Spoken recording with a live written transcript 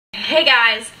Hey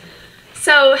guys,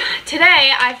 so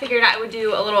today I figured I would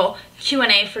do a little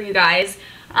Q&A for you guys.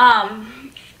 A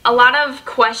lot of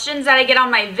questions that I get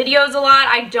on my videos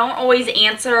I don't always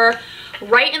answer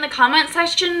right in the comment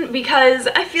section because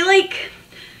I feel like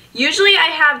usually I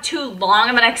have too long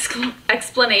of an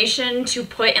explanation to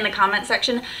put in the comment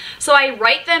section. So I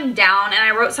write them down, and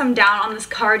I wrote some down on this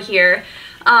card here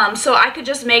so I could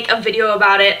just make a video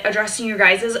about it addressing your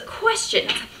guys'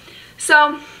 questions.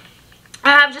 So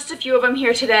I have just a few of them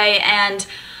here today, and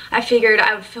I figured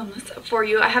I would film this for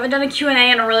you. I haven't done a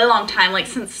Q&A in a really long time, like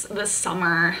since the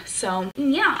summer. So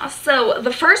yeah, so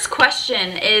the first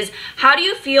question is, how do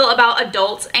you feel about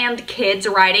adults and kids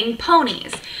riding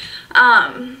ponies?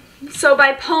 So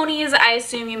by ponies, I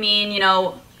assume you mean,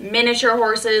 miniature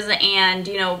horses and,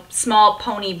 small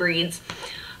pony breeds.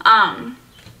 But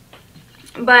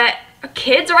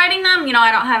kids riding them,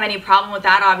 I don't have any problem with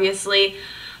that, obviously.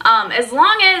 As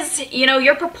long as,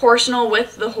 you're proportional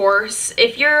with the horse.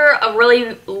 If you're a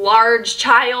really large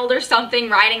child or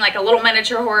something riding like a little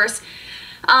miniature horse,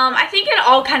 I think it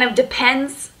all kind of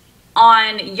depends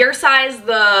on your size,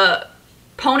 the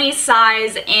pony's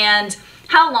size, and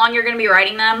how long you're going to be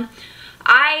riding them.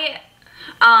 I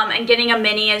am getting a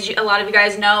mini, as a lot of you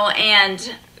guys know,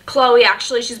 and Chloe,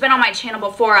 actually, she's been on my channel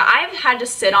before. I've had to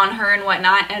sit on her and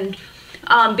whatnot and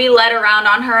be led around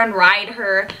on her and ride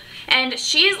her. And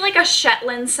she's like a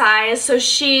Shetland size, so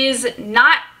she's bigger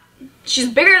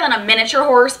than a miniature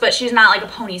horse, but she's not like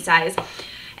a pony size.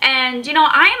 And,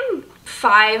 I'm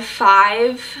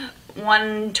 5'5",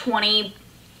 120,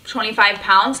 25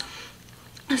 pounds.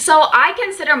 So I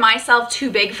consider myself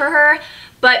too big for her,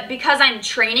 but because I'm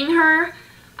training her,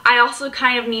 I also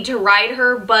kind of need to ride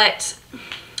her, but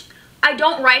I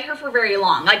don't ride her for very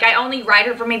long. Like, I only ride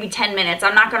her for maybe 10 minutes.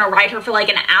 I'm not going to ride her for like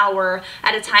an hour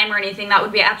at a time or anything. That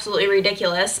would be absolutely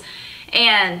ridiculous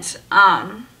and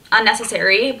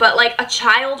unnecessary. But like a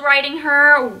child riding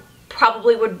her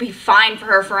probably would be fine for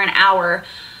her for an hour,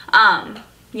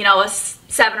 a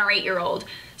 7 or 8 year old.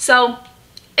 So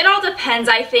it all depends,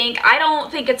 I think. I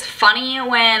don't think it's funny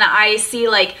when I see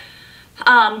like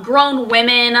grown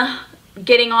women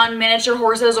getting on miniature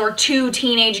horses, or two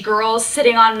teenage girls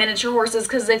sitting on miniature horses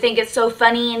because they think it's so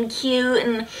funny and cute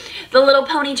and the little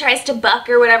pony tries to buck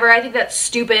or whatever. I think that's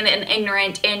stupid and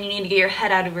ignorant, and you need to get your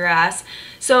head out of your ass.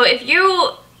 So if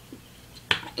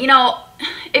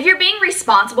if you're being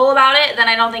responsible about it, then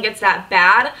I don't think it's that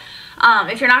bad.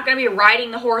 If you're not going to be riding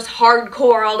the horse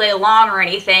hardcore all day long or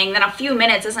anything, then a few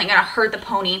minutes isn't going to hurt the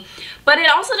pony. But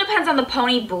it also depends on the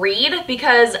pony breed,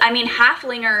 because,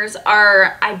 halflingers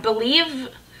are, I believe,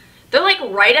 they're like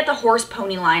right at the horse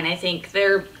pony line, I think.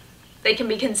 They can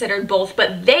be considered both,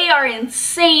 but they are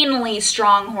insanely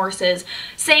strong horses.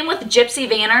 Same with gypsy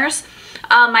vanners.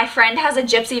 My friend has a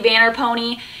gypsy vanner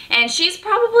pony, and she's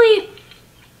probably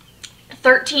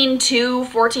 13 to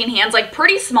 14 hands, like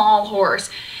pretty small horse.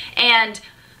 And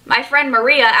my friend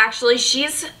Maria, actually,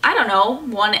 she's, I don't know,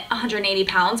 180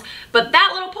 pounds, but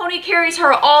that little pony carries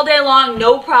her all day long,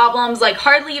 no problems, like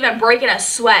hardly even breaking a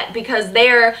sweat, because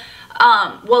they're,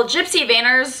 gypsy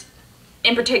vanners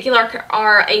in particular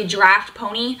are a draft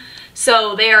pony,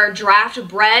 so they are draft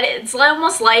bred. It's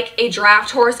almost like a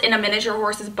draft horse in a miniature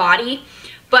horse's body.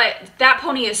 But that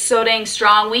pony is so dang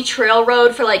strong. We trail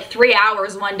rode for like 3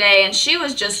 hours one day, and she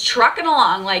was just trucking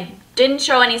along, like didn't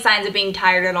show any signs of being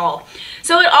tired at all.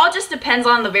 So it all just depends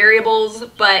on the variables,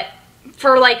 but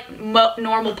for like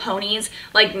normal ponies,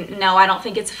 like, no, I don't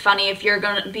think it's funny if you're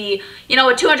going to be, a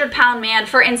 200-pound man.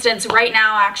 For instance, right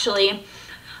now, actually,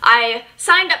 I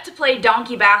signed up to play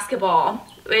donkey basketball,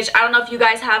 which I don't know if you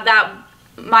guys have that.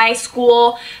 My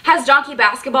school has donkey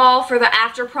basketball for the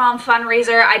after prom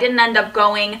fundraiser. I didn't end up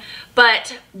going,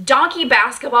 but donkey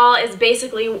basketball is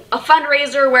basically a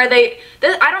fundraiser where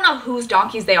I don't know whose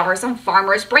donkeys they are, some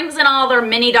farmers brings in all their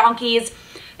mini donkeys,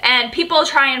 and people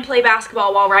try and play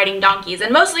basketball while riding donkeys.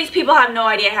 And most of these people have no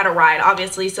idea how to ride,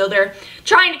 obviously, so they're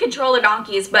trying to control the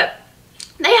donkeys, but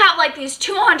they have like these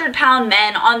 200-pound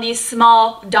men on these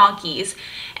small donkeys.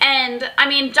 And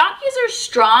donkeys are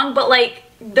strong, but like,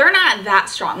 they're not that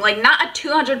strong. Like, not a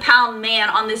 200-pound man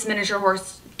on this miniature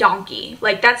horse donkey.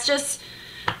 Like, that's just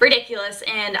ridiculous.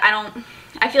 And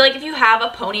I feel like if you have a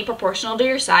pony proportional to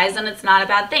your size, then it's not a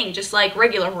bad thing, just like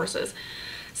regular horses.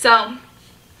 So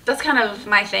that's kind of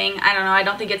my thing. I don't know. I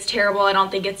don't think it's terrible. I don't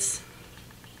think it's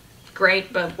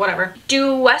great, but whatever.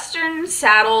 Do Western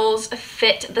saddles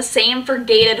fit the same for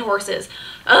gaited horses?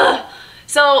 Ugh.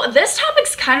 So this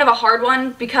topic's kind of a hard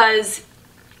one, because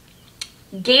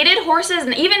Gaited horses,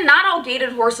 and even not all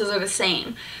gaited horses are the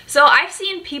same. So I've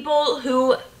seen people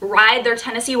who ride their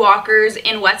Tennessee Walkers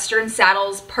in Western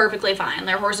saddles perfectly fine.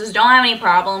 Their horses don't have any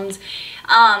problems,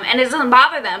 and it doesn't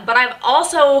bother them. But I've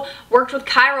also worked with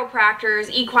chiropractors,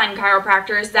 equine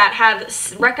chiropractors, that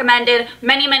have recommended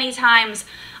many times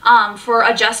for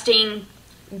adjusting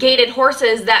gaited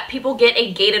horses that people get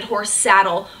a gaited horse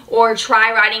saddle or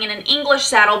try riding in an English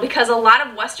saddle, because a lot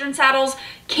of Western saddles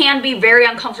can be very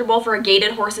uncomfortable for a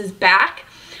gaited horse's back.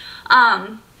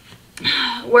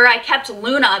 Where I kept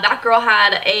Luna, that girl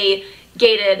had a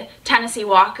gaited Tennessee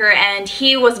Walker, and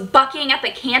he was bucking at the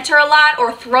canter a lot,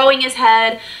 or throwing his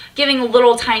head, giving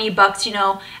little tiny bucks, you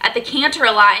know, at the canter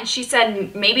a lot. And she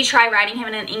said maybe try riding him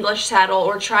in an English saddle,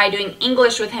 or try doing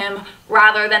English with him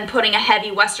rather than putting a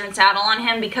heavy Western saddle on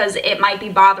him, because it might be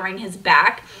bothering his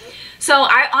back. So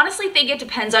I honestly think it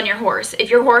depends on your horse. If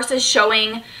your horse is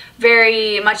showing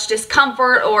very much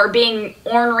discomfort or being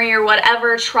ornery or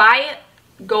whatever, try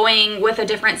going with a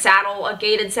different saddle, a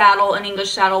gaited saddle, an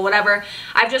English saddle, whatever.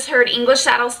 I've just heard English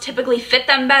saddles typically fit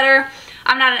them better.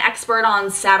 I'm not an expert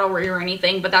on saddlery or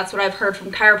anything, but that's what I've heard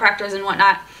from chiropractors and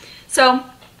whatnot. So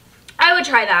I would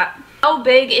try that. How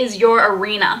big is your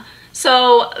arena?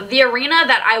 So the arena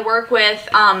that I work with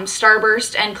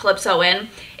Starburst and Calypso in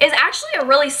is actually a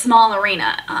really small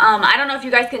arena. I don't know if you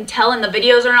guys can tell in the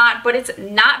videos or not, but it's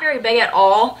not very big at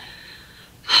all.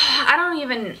 I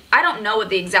don't know what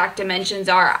the exact dimensions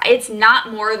are. It's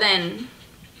not more than,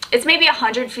 it's maybe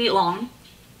 100 feet long,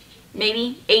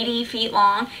 maybe 80 feet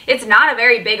long. It's not a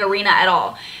very big arena at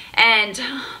all. And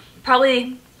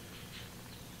probably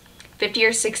 50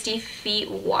 or 60 feet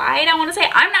wide, I want to say.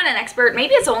 I'm not an expert.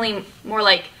 Maybe it's only more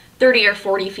like 30 or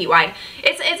 40 feet wide.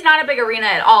 It's not a big arena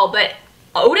at all, but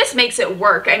Otis makes it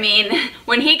work. I mean,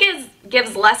 when he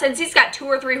gives lessons, he's got 2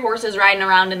 or 3 horses riding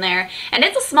around in there, and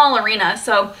it's a small arena,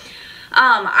 so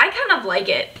I kind of like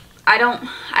it. I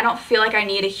don't feel like I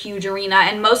need a huge arena,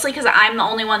 and mostly because I'm the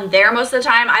only one there most of the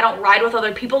time. I don't ride with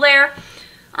other people there,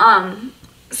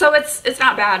 so it's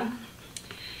not bad.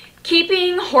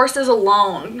 Keeping horses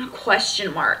alone,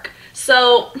 question mark.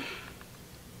 So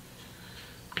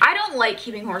I don't like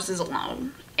keeping horses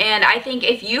alone. And I think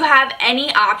if you have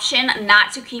any option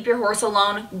not to keep your horse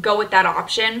alone, go with that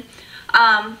option.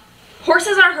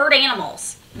 Horses are herd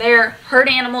animals. They're herd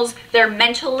animals. They're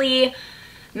mentally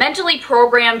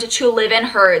programmed to live in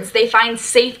herds. They find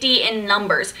safety in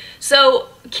numbers. So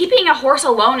keeping a horse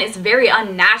alone is very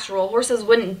unnatural. Horses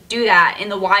wouldn't do that in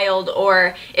the wild,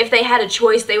 or if they had a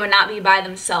choice, they would not be by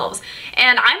themselves.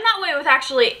 And I'm that way with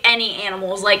actually any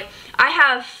animals. Like, I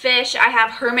have fish, I have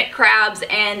hermit crabs,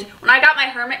 and when I got my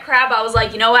hermit crab, I was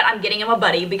like, you know what, I'm getting him a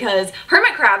buddy, because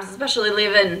hermit crabs especially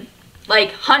live in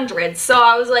like hundreds. So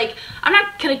I was like, I'm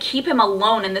not gonna keep him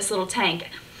alone in this little tank.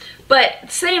 But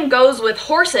same goes with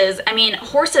horses. I mean,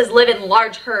 horses live in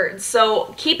large herds,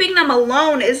 so keeping them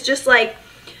alone is just like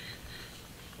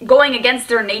going against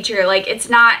their nature. Like, it's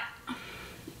not,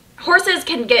 horses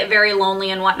can get very lonely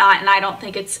and whatnot, and I don't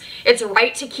think it's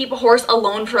right to keep a horse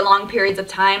alone for long periods of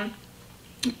time.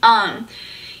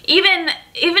 Even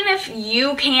if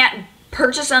you can't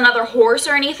purchase another horse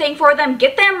or anything for them,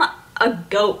 get them a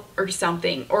goat or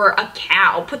something, or a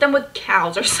cow. Put them with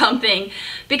cows or something,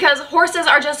 because horses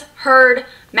are just herd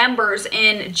members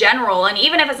in general. And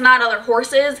even if it's not other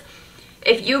horses,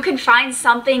 if you can find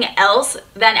something else,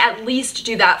 then at least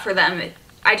do that for them.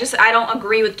 I don't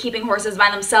agree with keeping horses by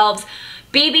themselves.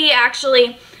 BB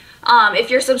actually, if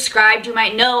you're subscribed, you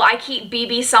might know I keep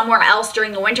BB somewhere else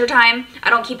during the winter time. I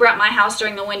don't keep her at my house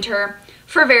during the winter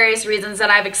for various reasons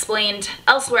that I've explained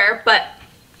elsewhere, but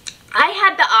I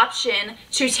had the option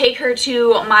to take her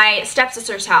to my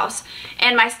stepsister's house,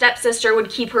 and my stepsister would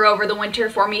keep her over the winter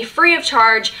for me free of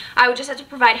charge. I would just have to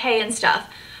provide hay and stuff.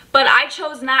 But I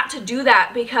chose not to do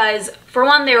that because, for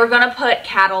one, they were going to put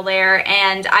cattle there,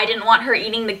 and I didn't want her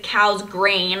eating the cow's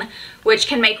grain, which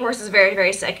can make horses very,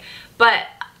 very sick. But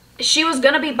she was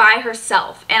going to be by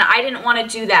herself, and I didn't want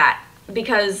to do that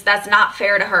because that's not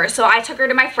fair to her. So I took her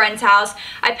to my friend's house.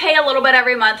 I pay a little bit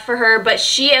every month for her, but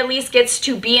she at least gets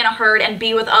to be in a herd and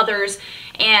be with others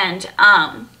and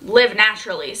live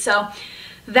naturally. So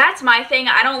that's my thing.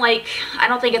 I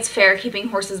don't think it's fair keeping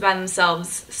horses by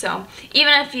themselves. So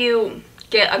even if you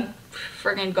get a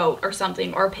friggin' goat or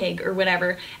something, or a pig or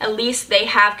whatever, at least they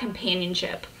have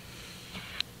companionship.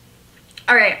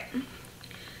 Alright,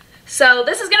 so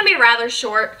this is going to be rather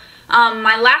short.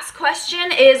 My last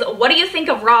question is, what do you think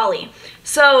of Raleigh?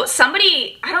 So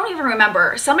somebody, I don't even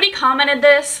remember, somebody commented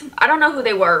this. I don't know who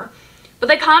they were, but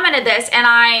they commented this, and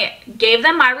I gave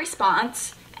them my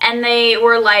response, and they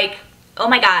were like, oh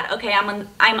my god, okay, I'm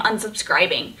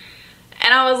unsubscribing.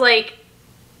 And I was like,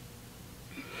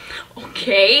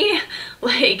 okay,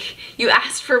 like, you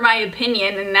asked for my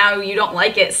opinion and now you don't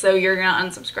like it, so you're gonna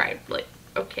unsubscribe. Like,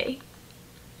 okay.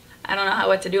 I don't know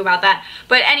what to do about that.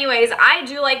 But anyways, I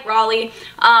do like Raleigh.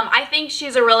 I think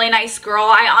she's a really nice girl.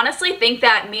 I honestly think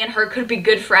that me and her could be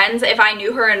good friends if I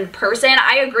knew her in person.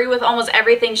 I agree with almost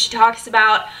everything she talks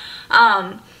about.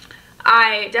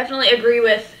 I definitely agree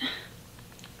with,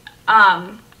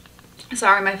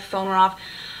 sorry, my phone went off.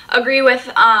 Agree with,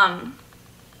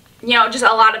 you know, just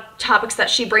a lot of topics that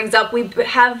she brings up. We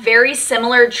have very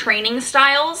similar training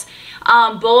styles,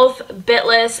 both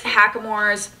bitless,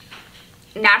 hackamores,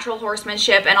 natural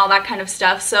horsemanship, and all that kind of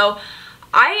stuff. So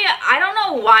I don't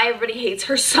know why everybody hates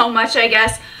her so much, I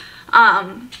guess,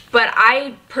 but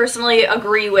I personally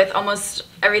agree with almost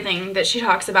everything that she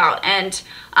talks about, and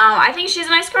I think she's a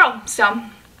nice girl. So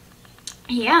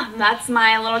yeah, that's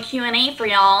my little Q&A for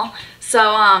y'all.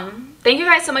 So thank you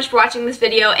guys so much for watching this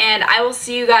video, and I will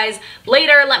see you guys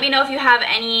later. Let me know if you have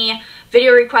any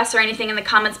video requests or anything in the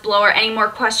comments below, or any more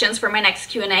questions for my next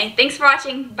Q&A. Thanks for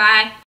watching. Bye.